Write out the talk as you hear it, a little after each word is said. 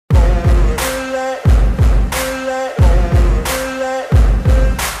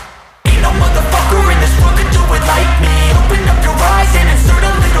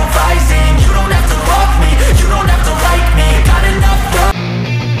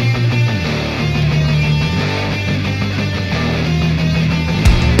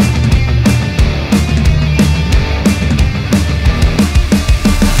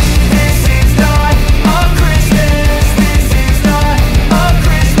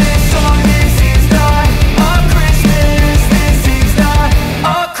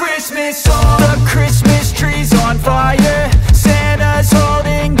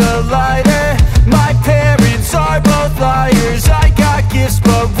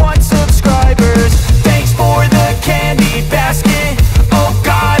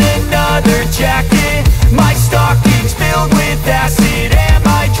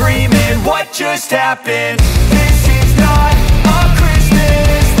happen. This is not a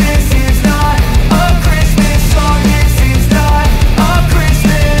Christmas. This is not a Christmas song. This is not a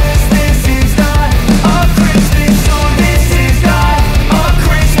Christmas. This is not a Christmas song. This is not a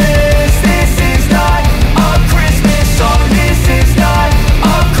Christmas. This is not a Christmas song. This is not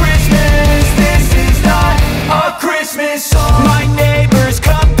a Christmas. This is not a Christmas song. My neighbors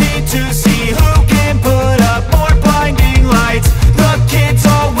compete to see who can put up more blinding lights. The kids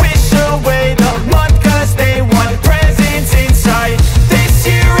all wish away the month 'cause they want presents in sight. This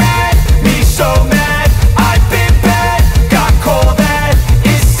year had me so mad, I've been bad, got coal that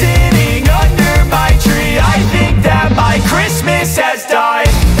is sitting under my tree. I think that my Christmas has died.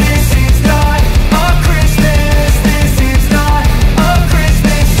 This is not a Christmas. This is not a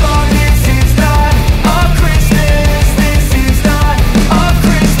Christmas song. This is not a Christmas. This is not a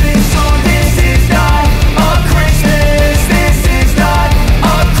Christmas song. This is not a Christmas. This is not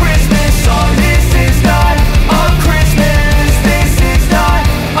a Christmas song. This is not a Christmas. This is not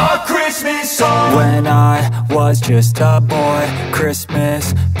a Christmas song. When I was just a boy,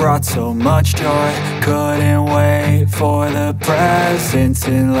 Christmas brought so much joy. Couldn't wait for the presents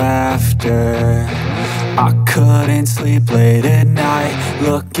and laughter. I couldn't sleep late at night,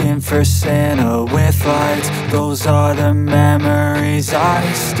 looking for Santa with lights. Those are the memories I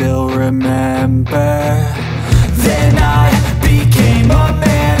still remember. Then I became a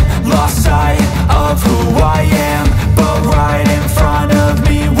man, lost sight of who I am, but right in front of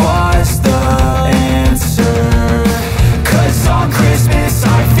me was the answer. 'Cause on Christmas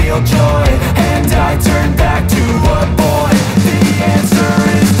I feel joy, and I turn back to a boy. The answer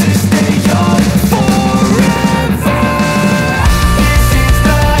is to stay young forever. This is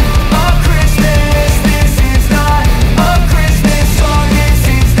not a Christmas. This is not a Christmas song. This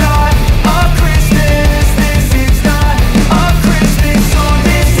is not a Christmas. This is not a Christmas song.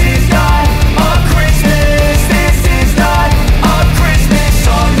 This is not a Christmas. This is not a Christmas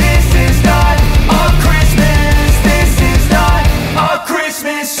song. This is not a Christmas. This is not a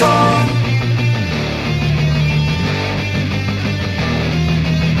Christmas song.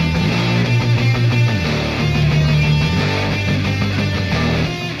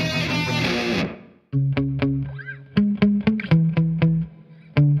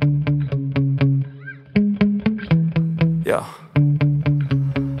 Yeah.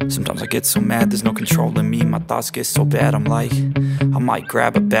 Sometimes I get so mad, there's no controlling me. My thoughts get so bad, I'm like, I might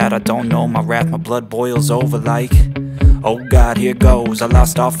grab a bat, I don't know. My wrath, my blood boils over like, oh God, here goes. I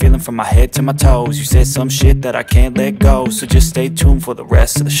lost all feeling from my head to my toes. You said some shit that I can't let go, so just stay tuned for the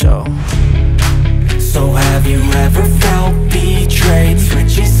rest of the show. So have you ever felt betrayed?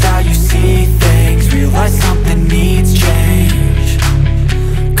 Switches how you see things, realize something needs change.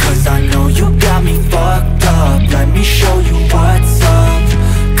 'Cause I know you got me fucked up, let me show you what's up.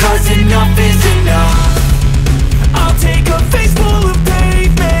 'Cause enough is enough. I'll take a face full of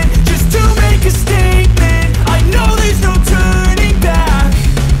pavement just to make a statement. I know there's no turning back.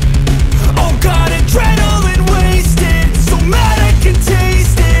 Oh God, adrenaline wasted, so mad I can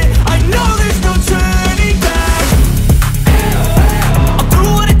taste it. I know there's no turning back. I'll do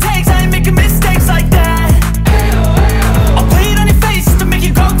what it takes, I ain't making mistakes like that. I'll play it on your face to make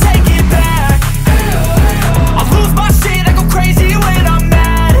you go take it back. I'll lose my shit, I go crazy when I'm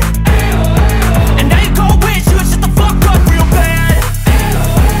mad. And now you go wish you would shut the fuck up real bad.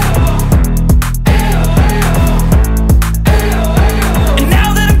 And now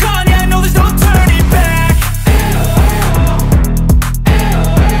that I'm gone, yeah, I know there's no turning back.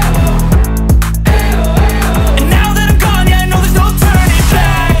 And now that I'm gone, yeah, I know there's no turning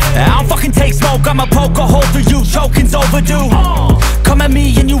back. I don't fucking take smoke, I'ma poke a hole through you. Choking's overdue. Come at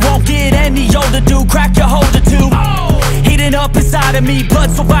me and you won't get any older, dude. Crack your holder too. Heating up inside of me,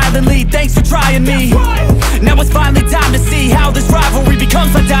 blood so violently. Thanks for trying me. Now it's finally time to see how this rivalry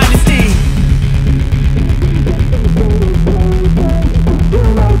becomes a dynasty.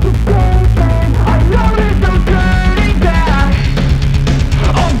 I know there's no turning back.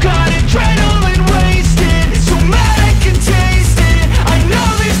 Oh God, adrenaline wasted, so mad I can taste it. I know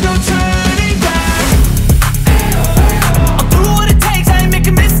there's no turning back. I'll do what it takes, I ain't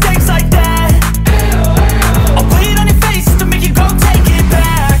making mistakes like that. I'll play it on your face to make you go take it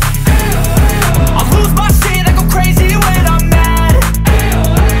back. I'll lose my shit, I go crazy when I'm mad.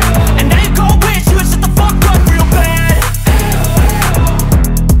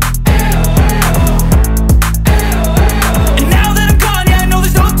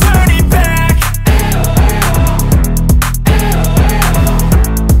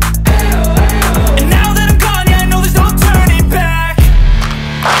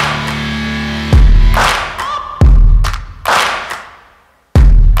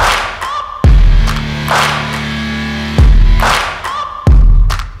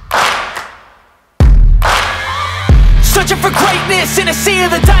 searching for greatness in a sea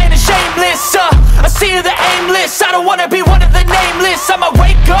of the dying and shameless, a sea of the aimless. I don't wanna be one of the nameless. I'ma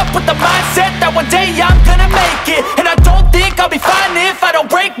wake up with the mindset that one day I'm gonna make it, and I don't think I'll be fine if I don't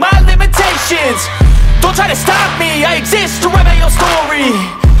break my limitations. Don't try to stop me, I exist to write my own story.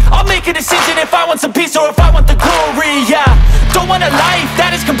 I'll make a decision if I want some peace or if I want the glory. Yeah, don't want a life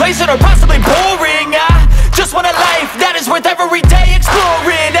that is complacent or possibly boring. I just want a life that is worth every day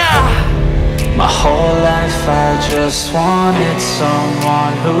exploring. My whole life I just wanted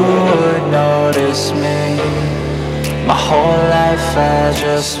someone who would notice me. My whole life I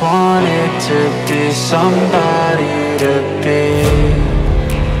just wanted to be somebody to be.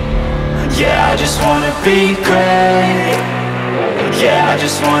 Yeah, I just wanna be great. Yeah, I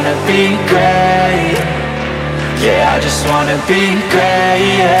just wanna be great. Yeah, I just wanna be great.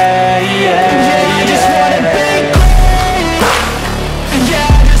 Yeah, yeah, yeah, I just wanna be great. Yeah,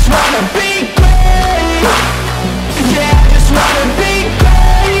 I just wanna be great. Yeah, I just wanna be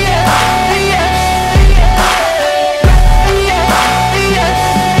great. Yeah, yeah, yeah, yeah, yeah, yeah.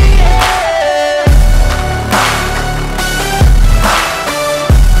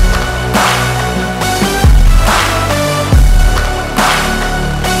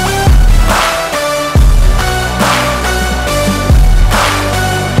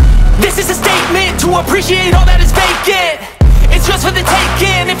 This is a statement to appreciate all that is vacant. It's just for the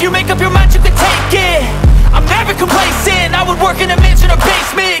taking. If you make up your mind, you can take it. I'm never complacent. I would work in a mansion or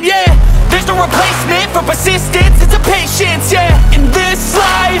basement, yeah. There's no replacement for persistence, it's a patience, yeah. In this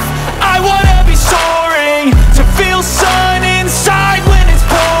life, I wanna be soaring, to feel sun inside when it's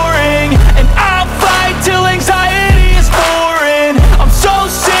pouring. And I'll fight till anxiety is foreign. I'm so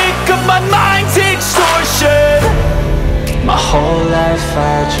sick of my mind's extortion. My whole life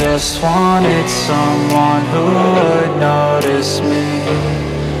I just wanted someone who would notice me.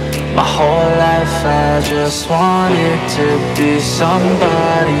 My whole life I just wanted to be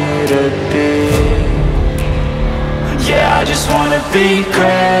somebody to be. Yeah, I just wanna be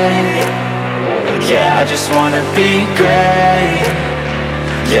great. Yeah, I just wanna be great.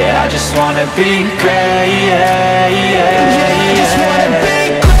 Yeah, I just wanna be great. Yeah, yeah, yeah, I just wanna be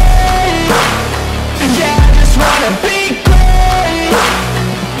great. Yeah, I just wanna be great.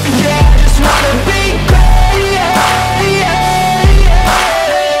 Yeah, I just wanna be great. Yeah, yeah, yeah,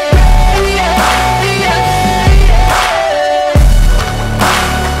 yeah, yeah, yeah.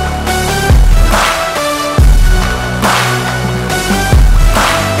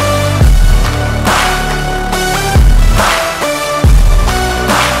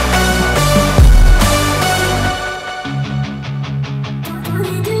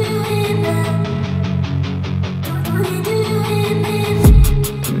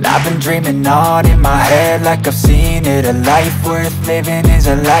 I've been dreaming on in my head like I've seen it. A life worth living is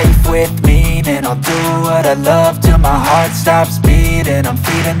a life with meaning. I'll do what I love till my heart stops beating. I'm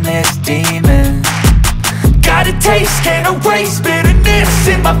feeding this demon. Got a taste, can't erase bitterness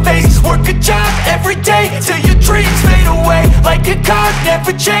in my face. Work a job every day till your dreams fade away. Like a card,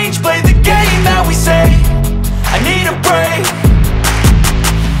 never change, play the game that we say. I need a break.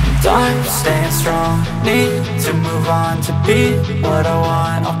 I'm staying strong, need to move on to be what I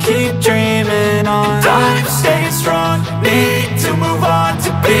want. I'll keep dreaming on. I'm staying strong, need to move on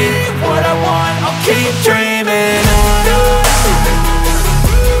to be what I want. I'll keep dreaming on.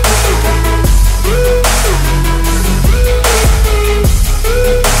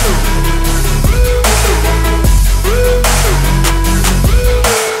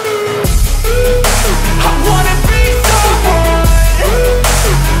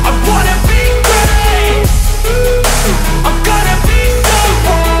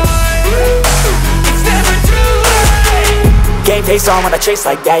 Game face on when I chase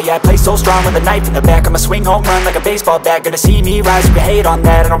like that. Yeah, I play so strong with a knife in the back. I'ma swing home run like a baseball bat. Gonna see me rise, you can hate on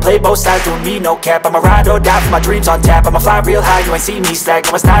that. I don't play both sides, doing me no cap. I'ma ride or die for my dreams on tap. I'ma fly real high, you ain't see me slack.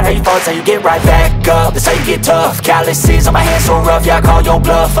 No, it's not how you fall, it's how you get right back up. That's how you get tough. Calluses on my hands so rough, yeah, I call your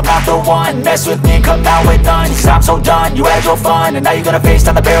bluff. I'm not the one, mess with me and come out with none. Cause I'm so done, you had your fun. And now you're gonna face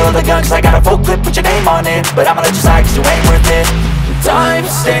down the barrel of the gun. Cause I got a full clip, put your name on it. But I'ma let you slide cause you ain't worth it. I'm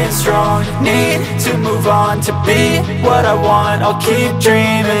staying strong, need to move on to be what I want. I'll keep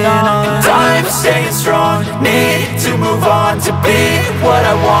dreaming on. I'm staying strong, need to move on to be what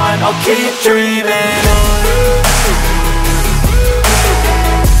I want. I'll keep dreaming on.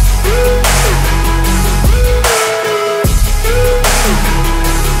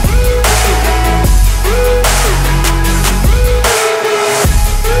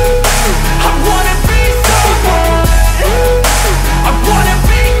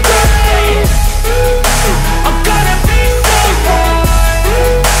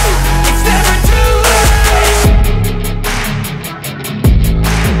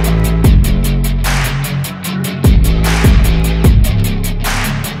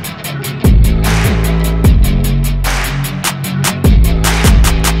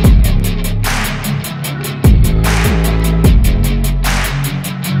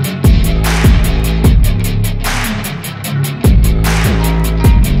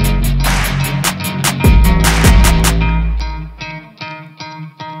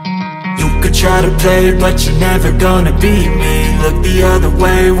 try to play, but you're never gonna beat me. Look the other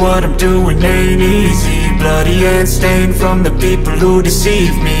way, what I'm doing ain't easy. Bloody hands stained from the people who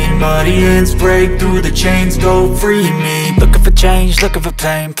deceive me. Muddy hands break through the chains, go free me. Looking for change, looking for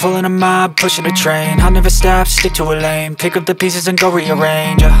pain, pulling a mob, pushing a train. I'll never stop, stick to a lane, pick up the pieces and go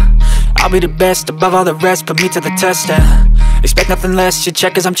rearrange. I'll be the best above all the rest, put me to the test and expect nothing less, you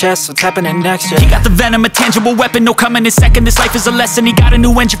check as I'm chess, what's happening next, yeah. He got the venom, a tangible weapon, no coming in second. This life is a lesson, he got a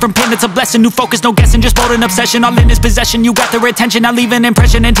new engine from pain, it's a blessing. New focus, no guessing, just bold and obsession, all in his possession. You got their attention, I'll leave an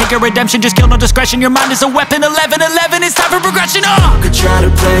impression and take your redemption. Just kill, no discretion, your mind is a weapon. 11-11, it's time for progression, You could try to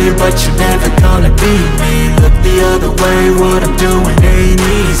play, but you're never gonna beat me. Look the other way, what I'm doing ain't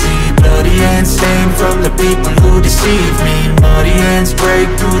easy. Bloody hands stained from the people who deceive me. Muddy hands break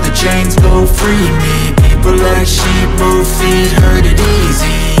through the chains, go free me. People like sheep move feet, hurt it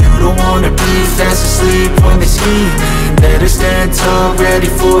easy. You don't wanna be fast asleep when they scheming. Better stand tall, ready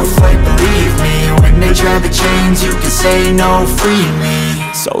for a fight, believe me. When they try the chains, you can say no, free me.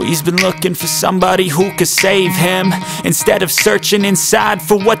 So he's been looking for somebody who could save him, instead of searching inside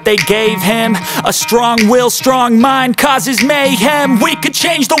for what they gave him. A strong will, strong mind causes mayhem. We could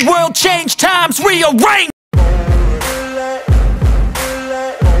change the world, change times, rearrange.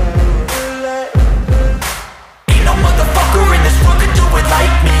 Ain't no motherfucker in this world could do it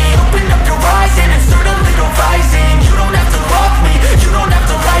like me. Open up your eyes and insert a little rising.